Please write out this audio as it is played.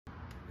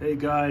Hey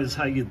guys,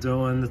 how you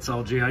doing? It's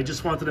LG. I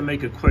just wanted to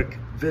make a quick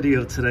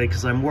video today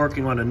because I'm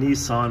working on a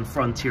Nissan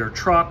Frontier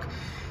truck.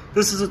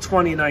 This is a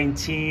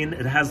 2019.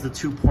 It has the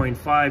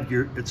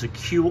 2.5. It's a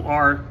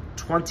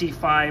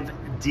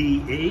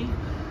QR25DE.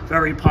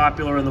 Very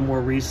popular in the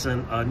more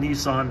recent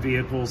Nissan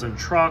vehicles and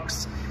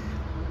trucks.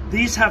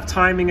 These have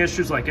timing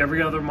issues like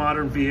every other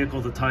modern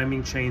vehicle. The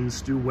timing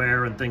chains do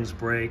wear and things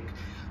break.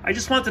 I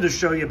just wanted to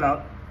show you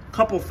about a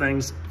couple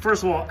things.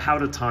 First of all, how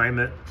to time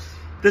it.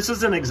 This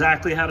isn't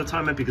exactly how to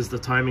time it because the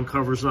timing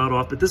cover's not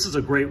off, but this is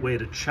a great way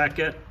to check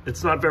it.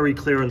 It's not very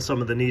clear in some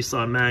of the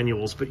Nissan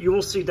manuals, but you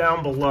will see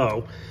down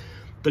below,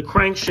 the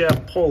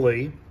crankshaft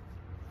pulley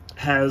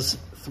has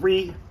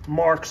 3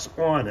 marks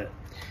on it.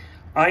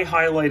 I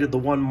highlighted the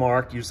one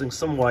mark using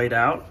some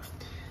whiteout.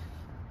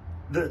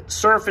 The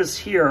surface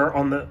here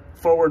on the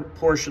forward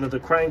portion of the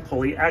crank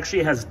pulley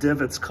actually has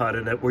divots cut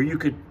in it where you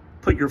could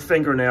put your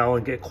fingernail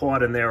and get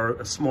caught in there, or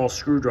a small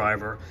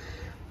screwdriver.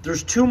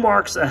 There's 2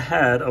 marks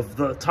ahead of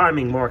the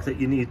timing mark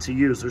that you need to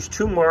use. There's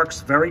 2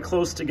 marks very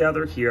close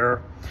together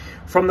here.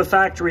 From the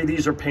factory,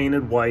 these are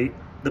painted white.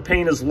 The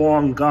paint is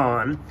long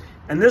gone,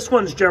 and this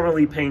one's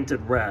generally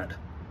painted red.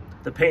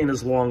 The paint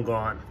is long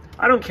gone.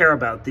 I don't care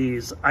about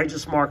these. I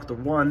just mark the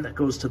one that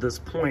goes to this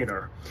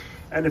pointer.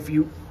 And if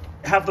you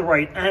have the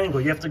right angle,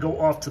 you have to go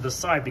off to the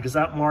side because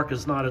that mark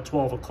is not at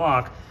 12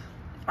 o'clock.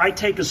 I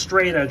take a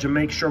straight edge and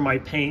make sure my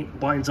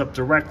paint lines up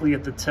directly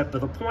at the tip of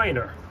the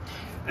pointer.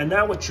 And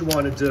now what you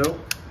want to do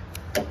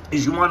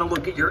is you want to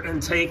look at your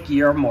intake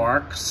gear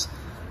marks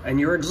and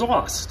your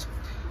exhaust.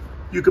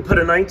 You could put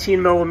a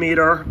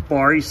 19mm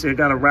bar. You see I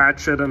got a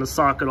ratchet and a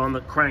socket on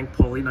the crank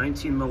pulley,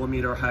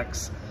 19mm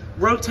hex.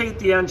 Rotate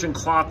the engine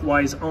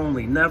clockwise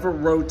only. Never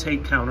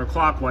rotate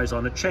counterclockwise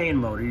on a chain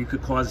motor. You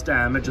could cause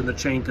damage and the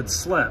chain could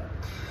slip.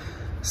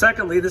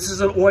 Secondly, this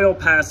is an oil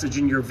passage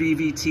in your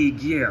VVT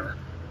gear.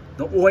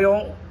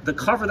 The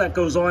cover that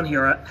goes on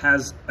here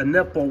has a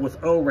nipple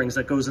with O-rings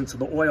that goes into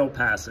the oil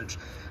passage.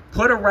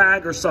 Put a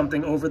rag or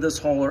something over this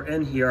hole or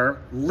in here,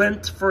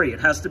 lint-free.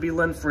 It has to be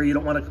lint-free. You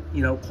don't want to,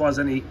 cause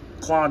any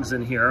clogs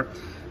in here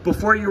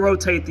before you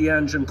rotate the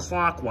engine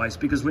clockwise,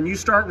 because when you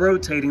start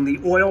rotating, the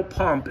oil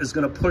pump is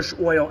going to push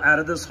oil out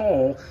of this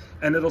hole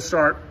and it'll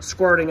start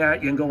squirting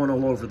at you and going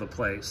all over the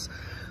place.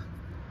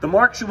 The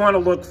marks you want to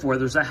look for,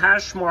 there's a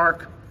hash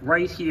mark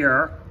right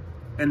here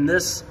in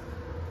this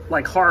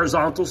like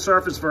horizontal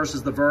surface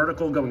versus the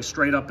vertical going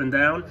straight up and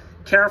down.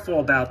 Careful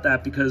about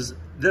that because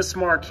this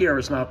mark here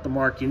is not the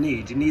mark you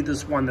need. You need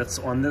this one that's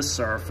on this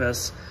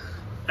surface.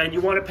 And you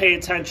want to pay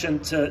attention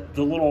to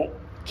the little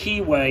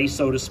keyway,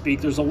 so to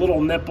speak. There's a little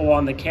nipple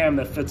on the cam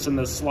that fits in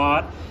this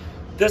slot.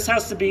 This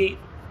has to be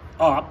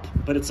up,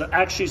 but it's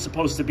actually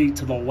supposed to be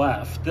to the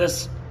left.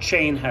 This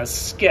chain has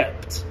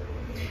skipped.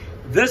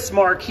 This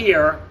mark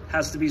here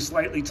has to be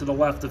slightly to the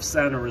left of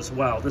center as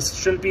well. This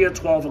shouldn't be at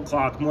 12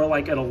 o'clock, more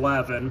like at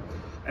 11,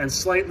 and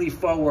slightly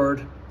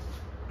forward,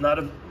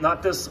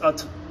 not this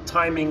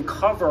timing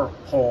cover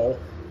hole,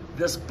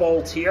 this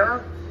bolt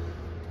here.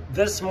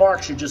 This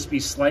mark should just be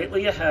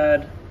slightly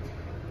ahead,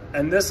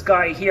 and this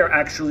guy here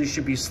actually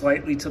should be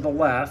slightly to the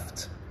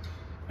left.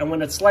 And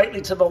when it's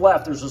slightly to the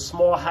left, there's a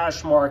small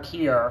hash mark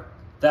here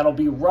that'll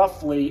be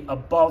roughly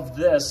above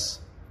this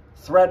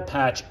thread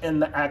patch in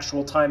the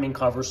actual timing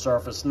cover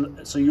surface.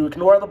 So you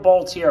ignore the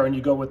bolt here and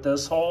you go with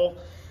this hole.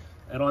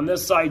 And on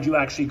this side, you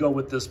actually go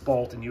with this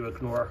bolt and you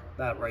ignore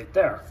that right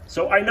there.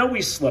 So I know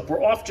we slipped.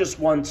 We're off just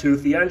one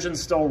tooth. The engine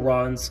still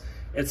runs.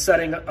 It's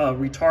setting a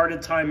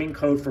retarded timing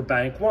code for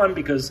bank 1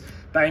 because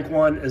bank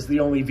 1 is the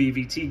only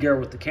VVT gear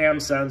with the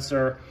cam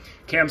sensor.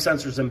 Cam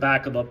sensor's in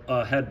back of the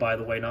head, by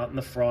the way, not in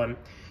the front.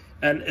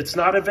 And it's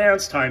not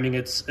advanced timing,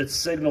 it's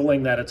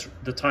signaling that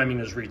the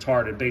timing is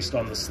retarded based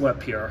on the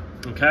slip here,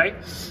 okay?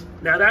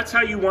 Now that's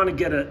how you want to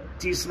get a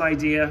decent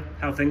idea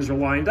how things are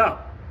lined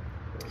up.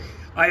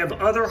 I have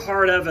other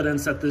hard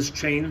evidence that this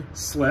chain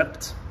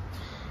slipped.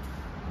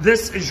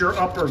 This is your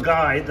upper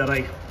guide that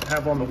I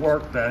have on the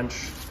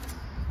workbench.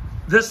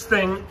 This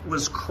thing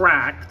was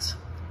cracked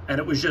and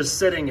it was just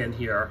sitting in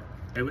here.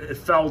 It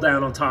fell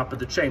down on top of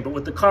the chain, but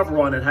with the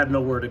cover on, it had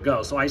nowhere to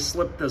go. So I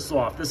slipped this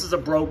off. This is a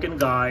broken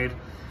guide.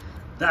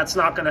 That's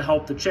not going to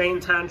help the chain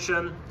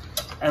tension.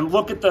 And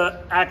look at the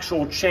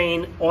actual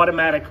chain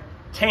automatic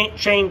chain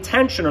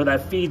tensioner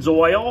that feeds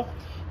oil.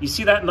 You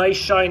see that nice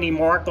shiny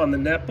mark on the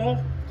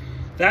nipple?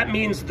 That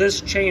means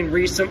this chain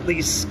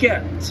recently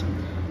skipped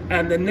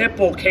and the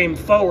nipple came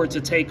forward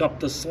to take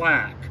up the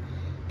slack.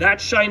 That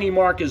shiny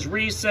mark is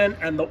recent,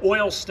 and the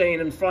oil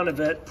stain in front of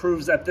it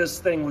proves that this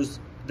thing was,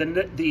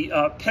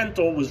 the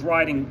pintle was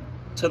riding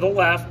to the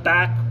left,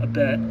 back a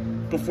bit,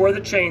 before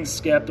the chain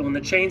skipped. And when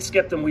the chain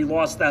skipped and we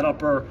lost that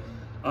upper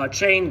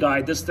chain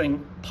guide, this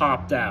thing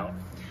popped out.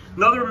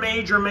 Another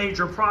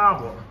major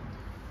problem.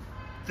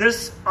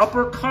 This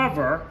upper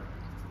cover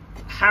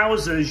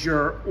houses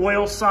your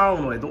oil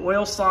solenoid. The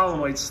oil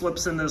solenoid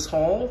slips in this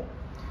hole.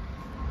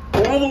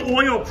 All the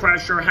oil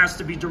pressure has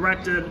to be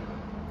directed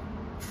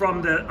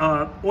from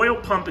the oil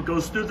pump. It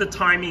goes through the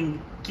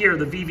timing gear,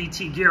 the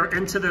VVT gear,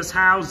 into this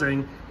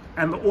housing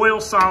And the oil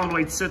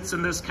solenoid sits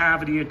in this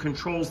cavity and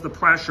controls the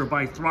pressure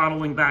by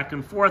throttling back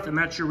and forth, and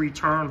that's your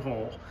return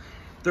hole.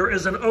 There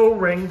is an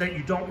O-ring that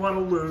you don't want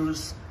to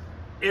lose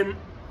in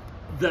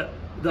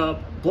the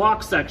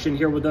block section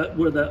here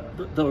where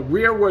the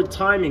rearward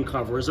timing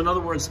cover is. In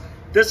other words,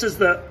 this is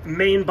the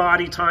main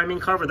body timing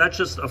cover. That's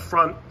just a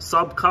front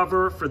sub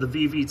cover for the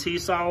VVT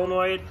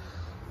solenoid.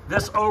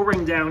 This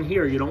O-ring down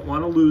here, you don't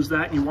want to lose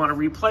that, and you want to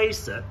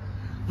replace it.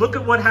 Look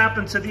at what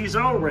happened to these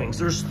O-rings.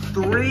 There's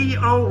 3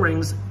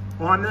 O-rings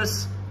on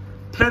this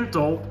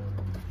pintle,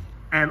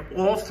 and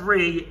all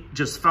 3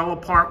 just fell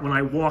apart when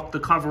I walked the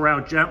cover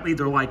out gently.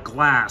 They're like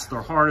glass.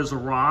 They're hard as a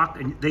rock,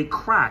 and they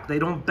crack. They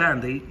don't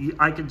bend.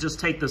 I could just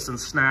take this and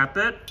snap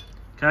it,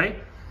 okay?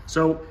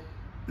 So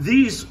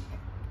these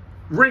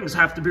rings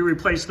have to be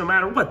replaced no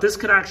matter what. This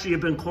could actually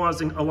have been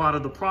causing a lot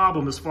of the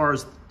problem as far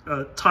as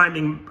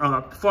timing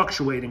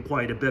fluctuating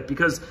quite a bit,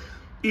 because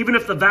even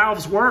if the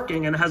valve's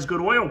working and has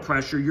good oil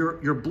pressure,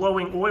 you're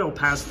blowing oil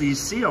past these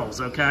seals,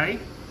 okay?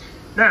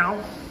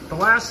 Now, the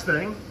last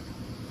thing,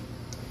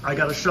 I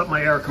gotta shut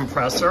my air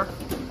compressor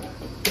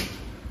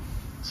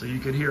so you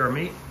could hear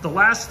me. The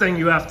last thing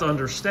you have to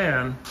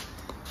understand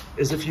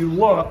is if you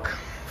look,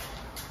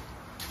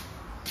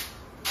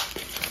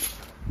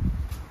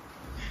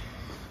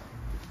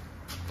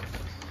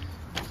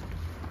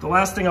 the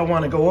last thing I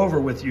want to go over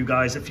with you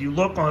guys, if you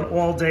look on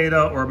All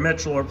Data or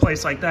Mitchell or a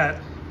place like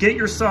that, get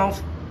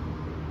yourself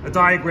a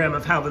diagram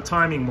of how the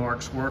timing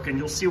marks work, and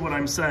you'll see what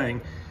I'm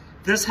saying.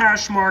 This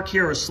hash mark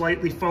here is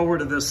slightly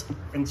forward of this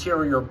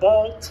interior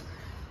bolt,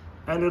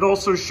 and it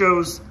also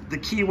shows the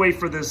keyway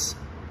for this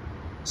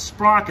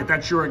sprocket,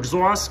 that's your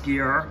exhaust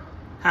gear,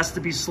 has to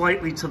be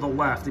slightly to the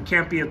left. It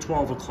can't be at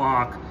 12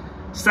 o'clock.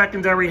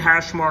 Secondary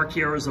hash mark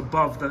here is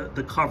above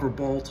the cover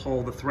bolt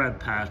hole, the thread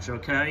patch,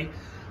 okay?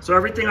 So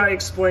everything I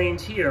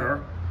explained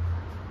here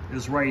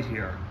is right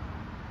here.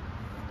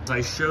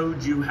 I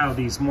showed you how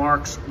these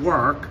marks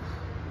work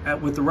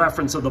with the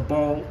reference of the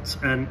bolt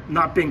and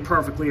not being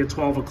perfectly at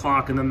 12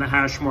 o'clock, and then the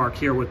hash mark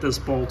here with this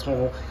bolt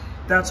hole.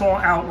 That's all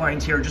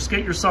outlined here. Just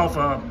get yourself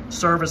a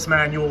service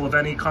manual of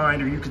any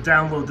kind, or you could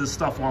download this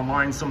stuff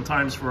online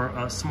sometimes for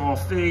a small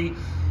fee.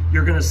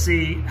 You're gonna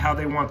see how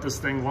they want this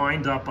thing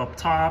lined up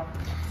top.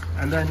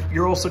 And then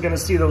you're also gonna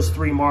see those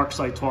 3 marks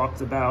I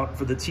talked about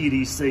for the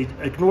TDC.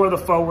 Ignore the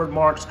forward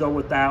marks, go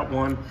with that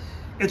one.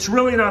 It's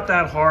really not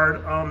that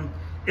hard.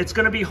 It's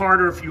gonna be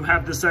harder if you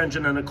have this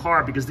engine in a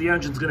car because the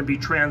engine's gonna be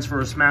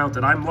transverse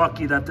mounted. I'm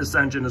lucky that this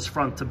engine is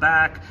front to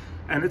back,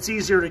 and it's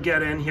easier to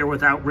get in here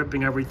without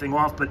ripping everything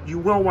off, but you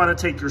will wanna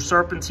take your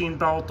serpentine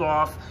belt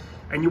off,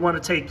 and you wanna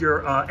take your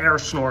air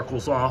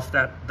snorkels off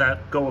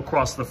that go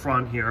across the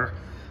front here.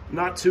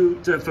 Not too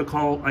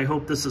difficult. I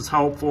hope this is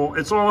helpful.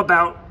 It's all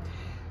about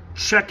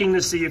checking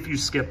to see if you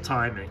skip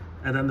timing,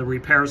 and then the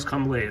repairs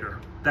come later.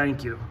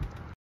 Thank you.